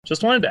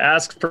Just wanted to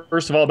ask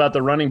first of all about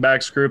the running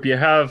backs group. You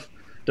have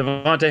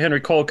Devontae Henry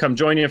Cole come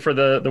join you for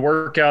the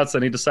workouts,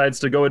 and he decides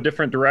to go a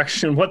different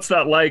direction. What's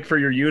that like for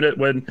your unit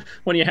when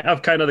you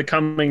have kind of the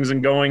comings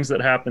and goings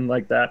that happen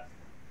like that?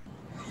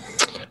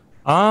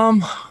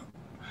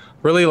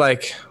 Really,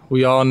 like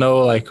we all know,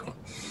 like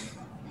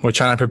we're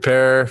trying to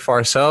prepare for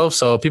ourselves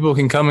so people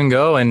can come and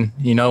go, and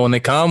when they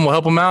come, we'll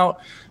help them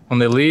out. When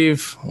they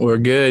leave, we're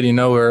good.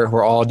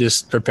 We're all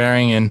just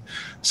preparing, and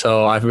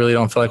so I really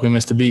don't feel like we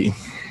missed a beat.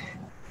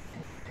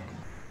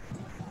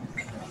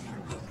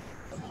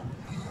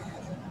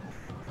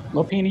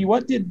 Lopini,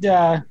 what did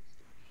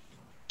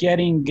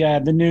getting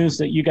the news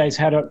that you guys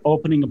had an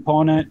opening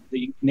opponent,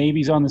 the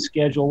Navy's on the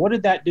schedule, what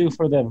did that do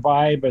for the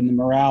vibe and the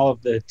morale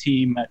of the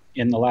team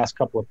in the last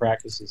couple of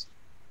practices?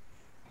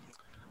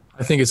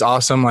 I think it's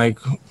awesome. Like,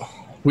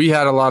 we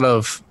had a lot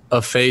of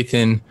faith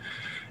in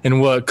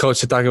what Coach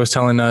Satake was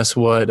telling us,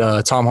 what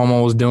Tom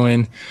Homo was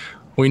doing.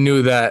 We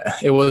knew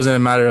that it wasn't a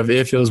matter of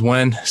if, it was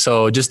when.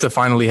 So just to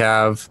finally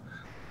have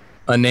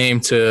a name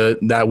to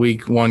that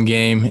week one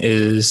game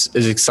is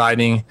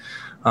exciting,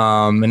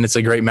 and it's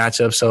a great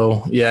matchup.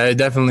 So, yeah, it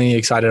definitely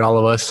excited all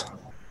of us.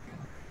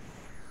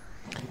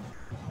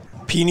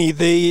 Pini,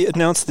 they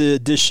announced the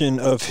addition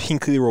of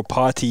Hinckley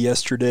Ropati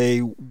yesterday.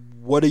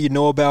 What do you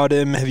know about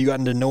him? Have you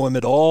gotten to know him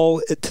at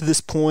all to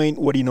this point?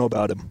 What do you know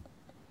about him?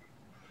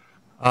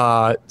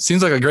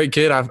 Seems like a great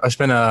kid. I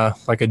spent a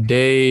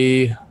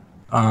day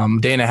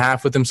and a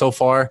half with him so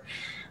far,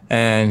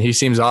 and he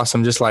seems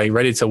awesome, just like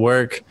ready to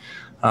work,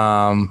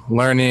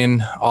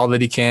 learning all that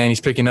he can.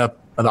 He's picking up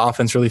the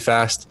offense really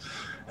fast,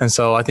 and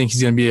so I think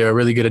he's going to be a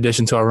really good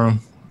addition to our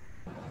room.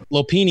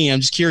 Lopini,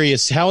 I'm just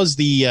curious, how is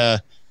the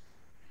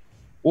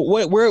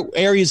where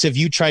areas have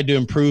you tried to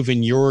improve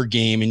in your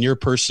game and your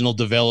personal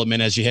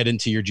development as you head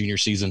into your junior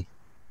season?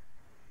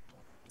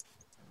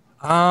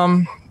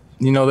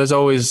 There's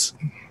always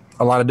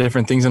a lot of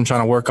different things I'm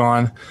trying to work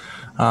on.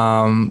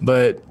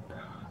 But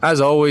as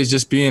always,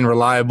 just being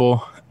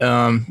reliable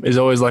is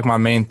always like my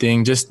main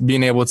thing. Just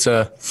being able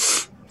to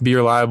be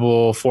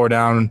reliable, 4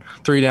 down,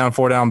 3 down,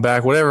 4 down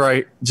back, whatever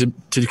I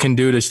can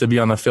do just to be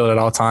on the field at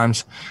all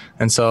times.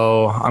 And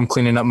so I'm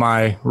cleaning up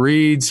my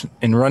reads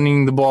and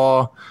running the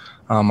ball,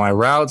 my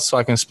routes so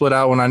I can split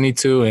out when I need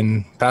to,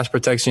 and pass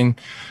protection.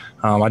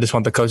 I just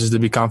want the coaches to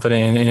be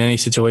confident in any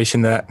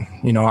situation that,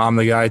 I'm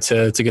the guy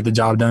to get the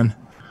job done.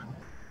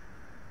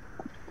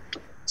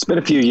 It's been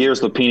a few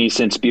years, Lopini,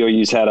 since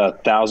BYU's had a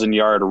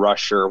 1,000-yard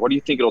rusher. What do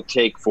you think it'll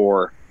take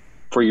for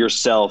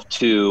yourself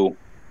to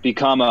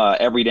become a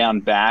every down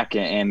back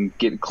and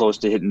get close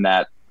to hitting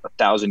that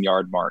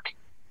 1,000-yard mark?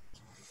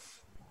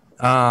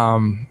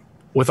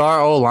 With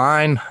our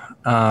O-line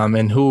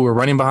and who we're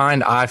running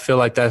behind, I feel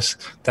like that's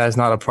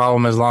not a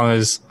problem as long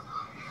as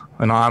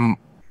I'm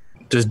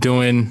just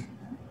doing –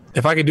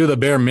 if I could do the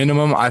bare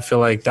minimum, I feel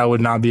like that would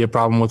not be a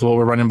problem with what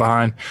we're running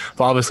behind.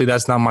 But obviously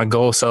that's not my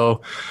goal.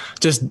 So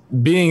just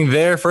being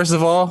there, first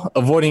of all,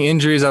 avoiding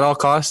injuries at all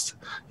costs.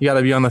 You got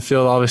to be on the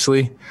field,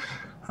 obviously.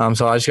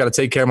 So I just got to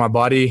take care of my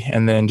body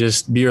and then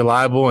just be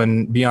reliable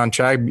and be on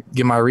track,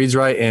 get my reads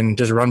right, and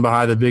just run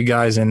behind the big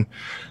guys. And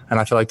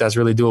I feel like that's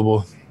really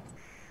doable.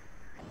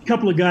 A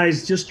couple of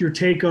guys, just your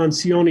take on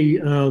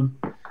Sione.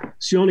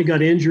 Sione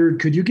got injured.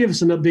 Could you give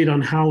us an update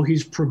on how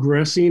he's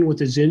progressing with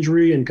his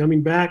injury and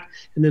coming back?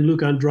 And then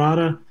Luke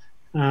Andrada,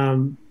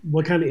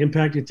 what kind of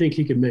impact do you think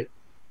he could make?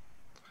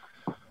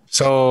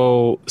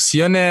 So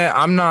Sione,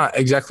 I'm not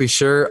exactly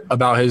sure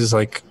about his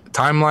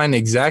timeline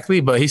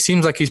exactly, but he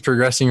seems like he's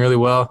progressing really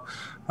well.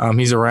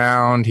 He's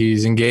around,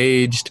 he's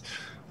engaged,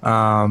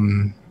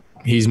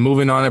 he's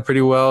moving on it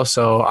pretty well.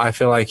 So I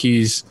feel like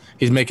he's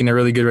making a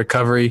really good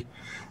recovery.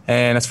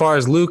 And as far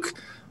as Luke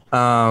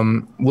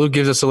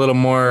gives us a little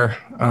more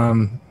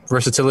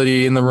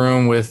versatility in the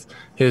room with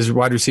his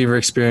wide receiver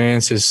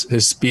experience,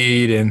 his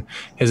speed, and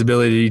his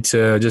ability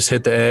to just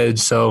hit the edge.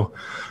 So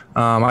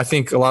I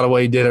think a lot of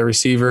what he did at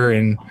receiver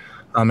and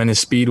his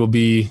speed will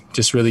be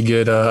just really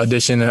good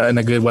addition and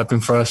a good weapon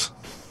for us.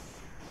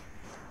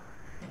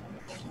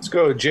 Let's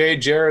go Jay,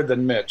 Jared,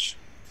 then Mitch.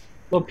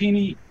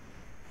 Lopini,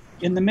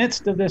 in the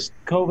midst of this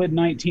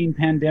COVID-19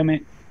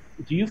 pandemic,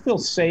 do you feel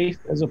safe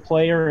as a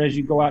player as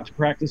you go out to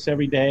practice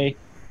every day?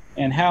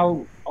 And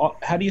how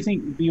do you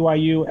think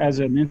BYU as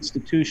an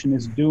institution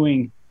is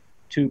doing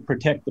to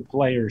protect the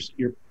players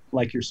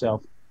like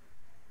yourself?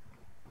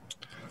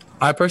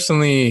 I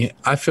personally,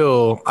 I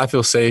feel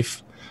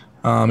safe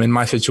in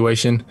my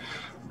situation.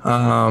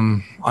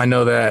 I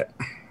know that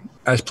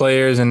as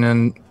players and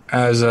then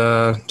as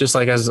just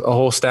like as a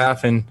whole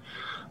staff and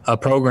a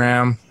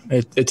program,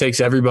 it takes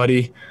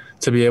everybody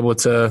to be able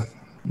to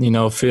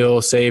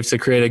feel safe, to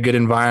create a good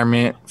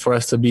environment for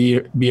us to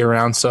be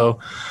around. So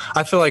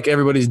I feel like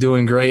everybody's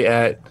doing great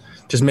at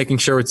just making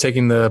sure we're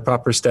taking the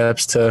proper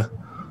steps to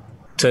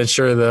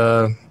ensure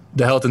the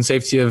health and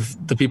safety of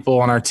the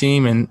people on our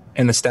team and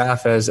the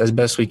staff as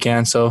best we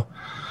can. So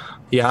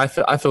yeah,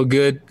 I feel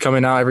good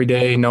coming out every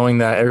day knowing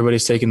that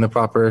everybody's taking the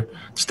proper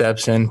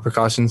steps and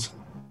precautions.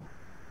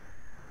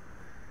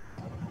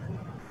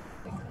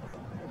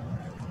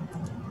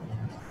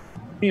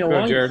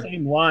 Along the Jared.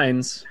 same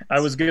lines, I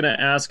was going to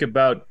ask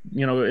about,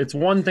 it's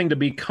one thing to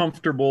be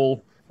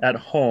comfortable at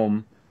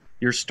home.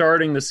 You're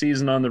starting the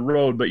season on the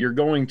road, but you're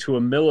going to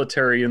a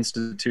military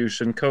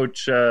institution.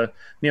 Coach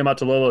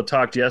Niumatalolo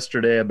talked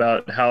yesterday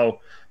about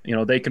how,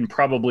 they can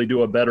probably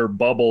do a better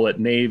bubble at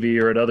Navy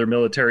or at other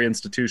military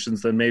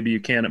institutions than maybe you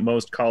can at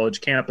most college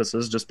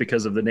campuses just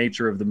because of the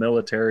nature of the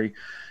military.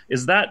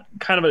 Is that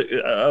kind of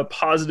a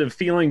positive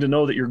feeling to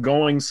know that you're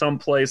going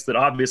someplace that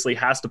obviously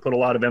has to put a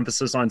lot of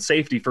emphasis on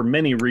safety for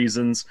many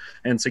reasons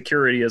and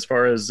security as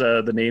far as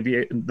the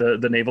Navy,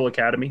 the Naval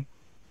Academy?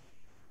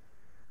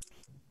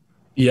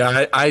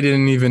 Yeah, I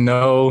didn't even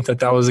know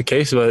that was the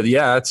case, but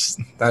yeah,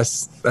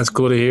 that's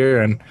cool to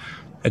hear. And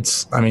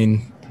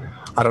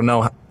I don't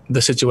know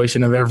the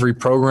situation of every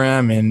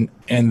program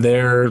and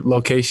their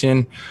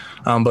location,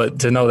 but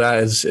to know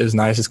that is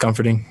nice. It's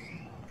comforting.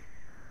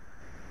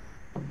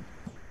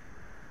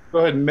 Go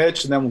ahead,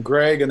 Mitch, and then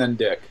Greg, and then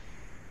Dick.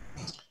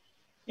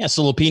 Yeah,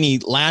 so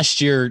Lopini, last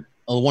year,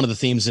 one of the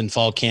themes in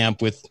fall camp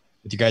with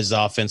your guys'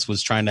 offense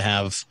was trying to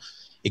have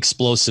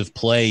explosive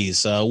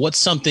plays. What's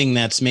something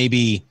that's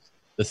maybe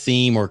the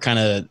theme or kind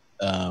of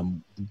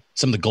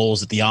some of the goals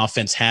that the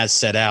offense has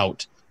set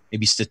out,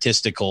 maybe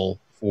statistical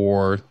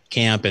for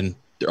camp and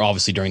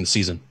obviously during the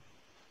season?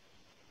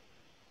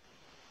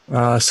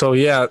 Same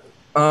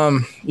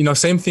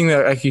thing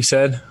that, like you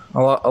said, a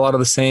lot of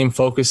the same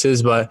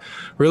focuses, but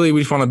really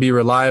we just want to be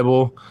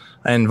reliable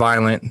and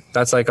violent.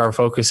 That's like our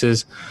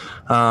focuses.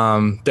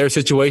 There are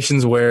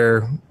situations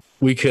where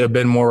we could have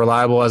been more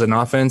reliable as an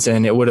offense,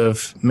 and it would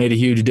have made a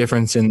huge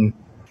difference in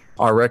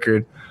our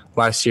record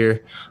last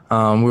year.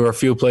 We were a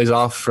few plays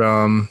off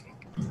from,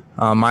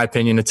 my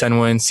opinion, a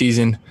 10-win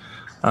season.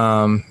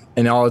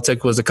 And all it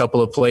took was a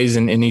couple of plays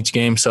in each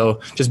game. So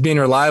just being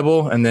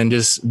reliable and then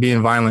just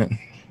being violent.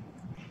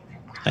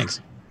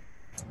 Thanks.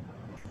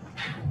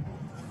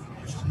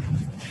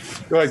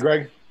 Go ahead,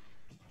 Greg.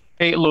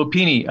 Hey,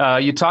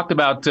 Lopini, you talked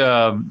about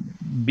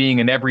being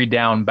an every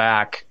down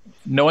back.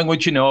 Knowing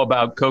what you know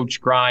about Coach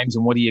Grimes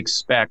and what he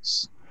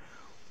expects,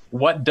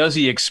 what does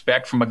he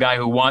expect from a guy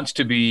who wants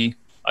to be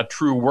a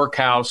true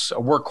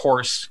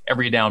workhorse,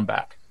 every down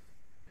back?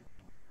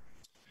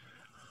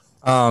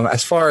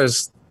 As far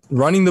as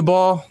running the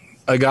ball,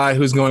 a guy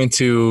who's going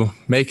to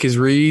make his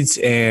reads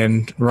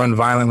and run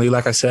violently,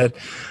 like I said,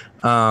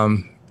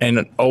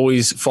 and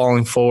always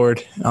falling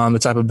forward, the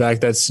type of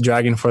back that's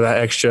dragging for that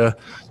extra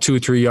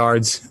 2-3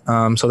 yards.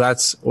 So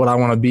that's what I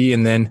want to be.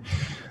 And then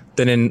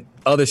in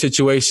other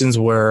situations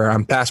where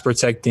I'm pass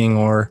protecting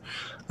or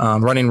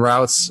running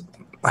routes,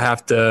 I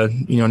have to,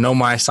 know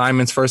my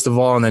assignments first of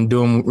all, and then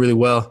do them really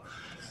well.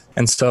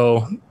 And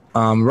so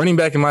running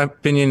back, in my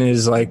opinion,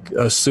 is like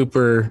a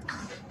super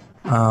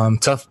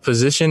tough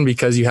position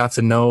because you have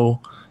to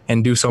know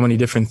and do so many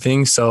different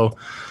things. So,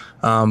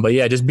 but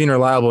yeah, just being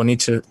reliable in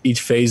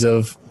each phase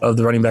of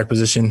the running back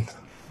position.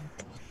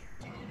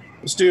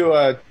 Let's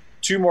do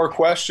 2 more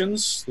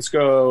questions. Let's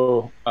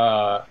go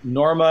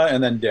Norma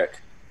and then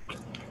Dick.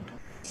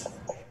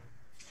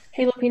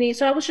 Hey, Lopini.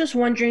 So I was just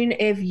wondering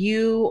if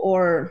you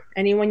or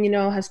anyone you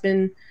know has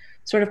been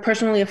sort of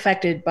personally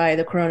affected by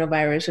the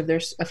coronavirus, if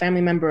there's a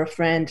family member, a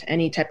friend,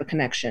 any type of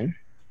connection.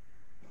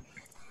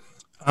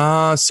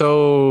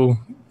 So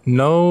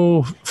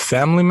no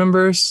family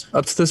members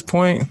up to this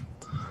point.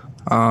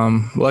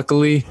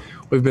 Luckily,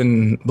 we've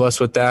been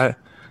blessed with that.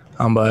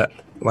 But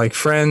like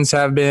friends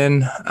have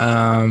been,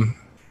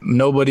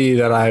 nobody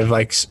that I've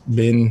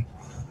been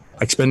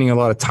spending a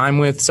lot of time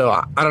with. So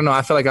I don't know.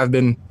 I feel like I've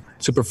been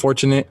super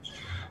fortunate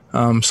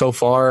so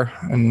far,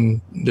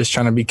 and just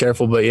trying to be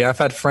careful. But yeah, I've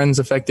had friends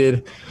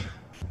affected,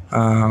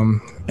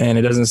 and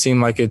it doesn't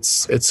seem like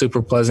it's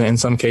super pleasant in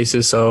some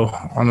cases. So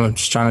I'm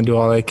just trying to do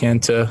all I can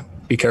to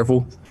be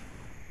careful.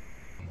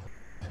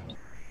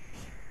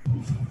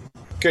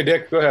 Okay,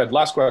 Dick, go ahead.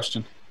 Last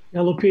question.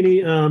 Now,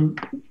 Lopini,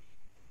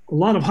 a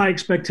lot of high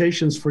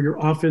expectations for your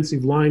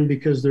offensive line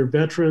because they're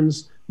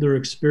veterans, they're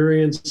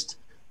experienced,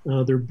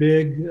 they're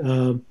big,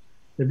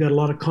 they've got a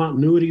lot of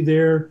continuity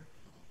there.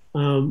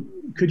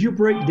 Could you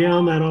break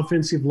down that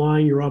offensive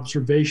line, your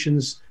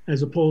observations,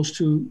 as opposed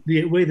to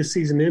the way the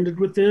season ended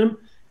with them,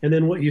 and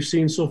then what you've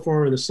seen so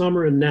far in the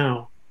summer and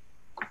now?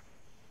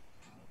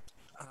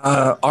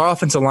 Our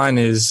offensive line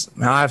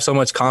I have so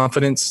much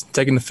confidence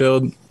taking the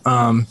field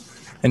and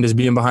just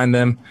being behind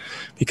them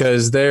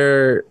because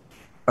they're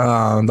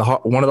one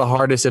of the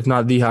hardest, if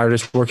not the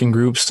hardest, working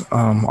groups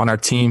on our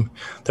team.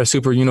 They're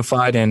super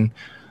unified, and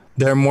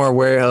they're more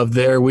aware of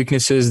their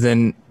weaknesses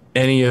than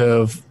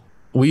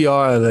we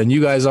are, than you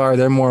guys are.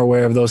 They're more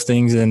aware of those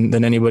things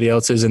than anybody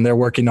else is, and they're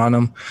working on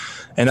them.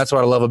 And that's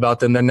what I love about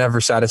them. They're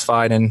never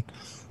satisfied.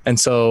 And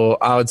so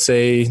I would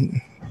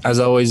say, as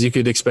always, you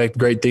could expect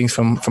great things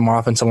from our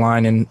offensive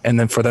line and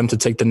then for them to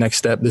take the next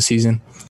step this season.